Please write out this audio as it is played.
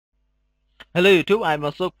Hello YouTube, I'm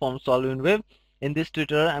Ashok from SolveInWeb. In this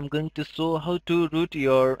tutorial, I'm going to show how to root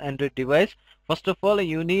your Android device. First of all,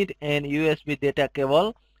 you need an USB data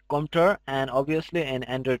cable, computer, and obviously an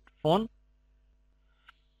Android phone.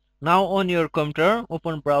 Now on your computer,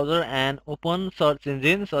 open browser and open search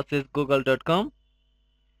engine such as google.com.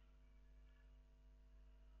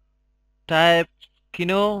 Type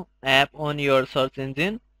kingoapp on your search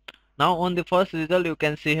engine. Now on the first result, you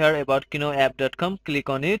can see here about kingoapp.com. Click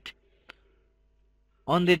on it.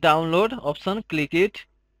 On the download option, click it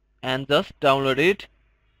and just download it.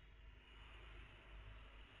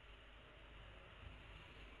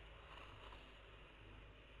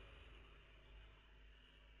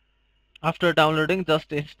 After downloading,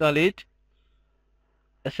 just install it,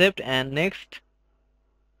 accept and next,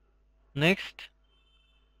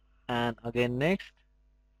 and again next,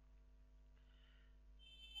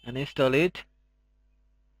 and install it.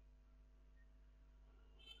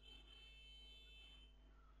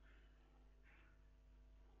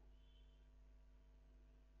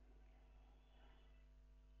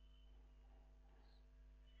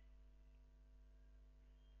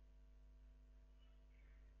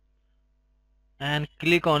 And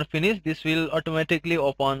click on finish. This will automatically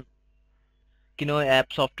open Kino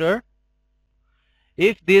app software.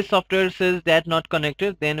 If this software says that not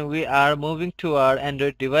connected, then we are moving to our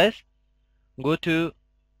Android device. Go to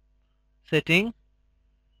setting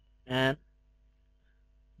and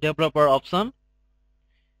developer option.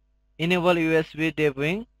 Enable USB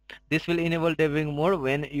debugging. This will enable debugging mode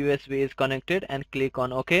when USB is connected, and click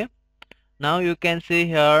on OK. Now you can see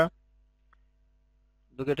here,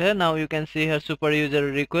 look at here, now you can see here super user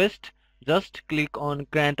request. Just click on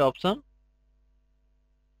grant option.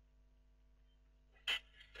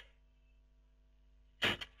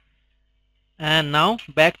 And now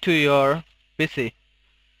back to your PC.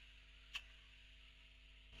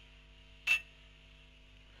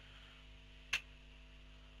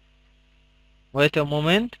 Wait a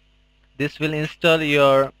moment. This will install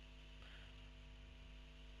your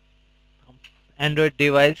Android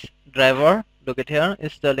device driver. Look at here,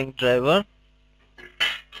 installing driver.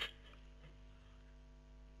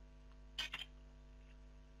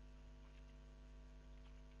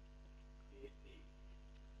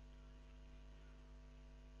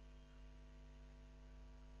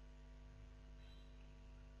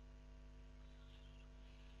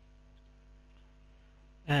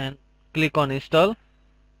 And click on install.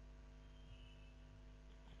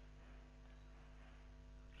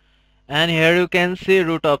 And here you can see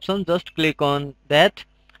root option. Just click on that.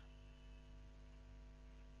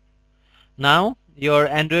 Now your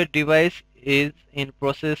Android device is in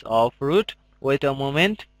process of root. Wait a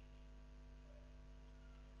moment.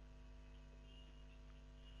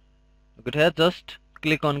 Look at here, just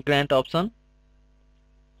click on grant option.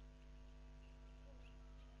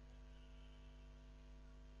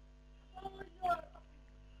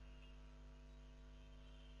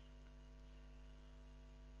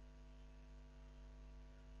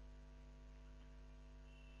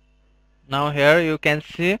 Now here you can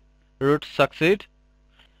see root succeed.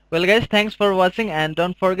 Well guys, thanks for watching and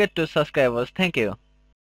don't forget to subscribe us. Thank you.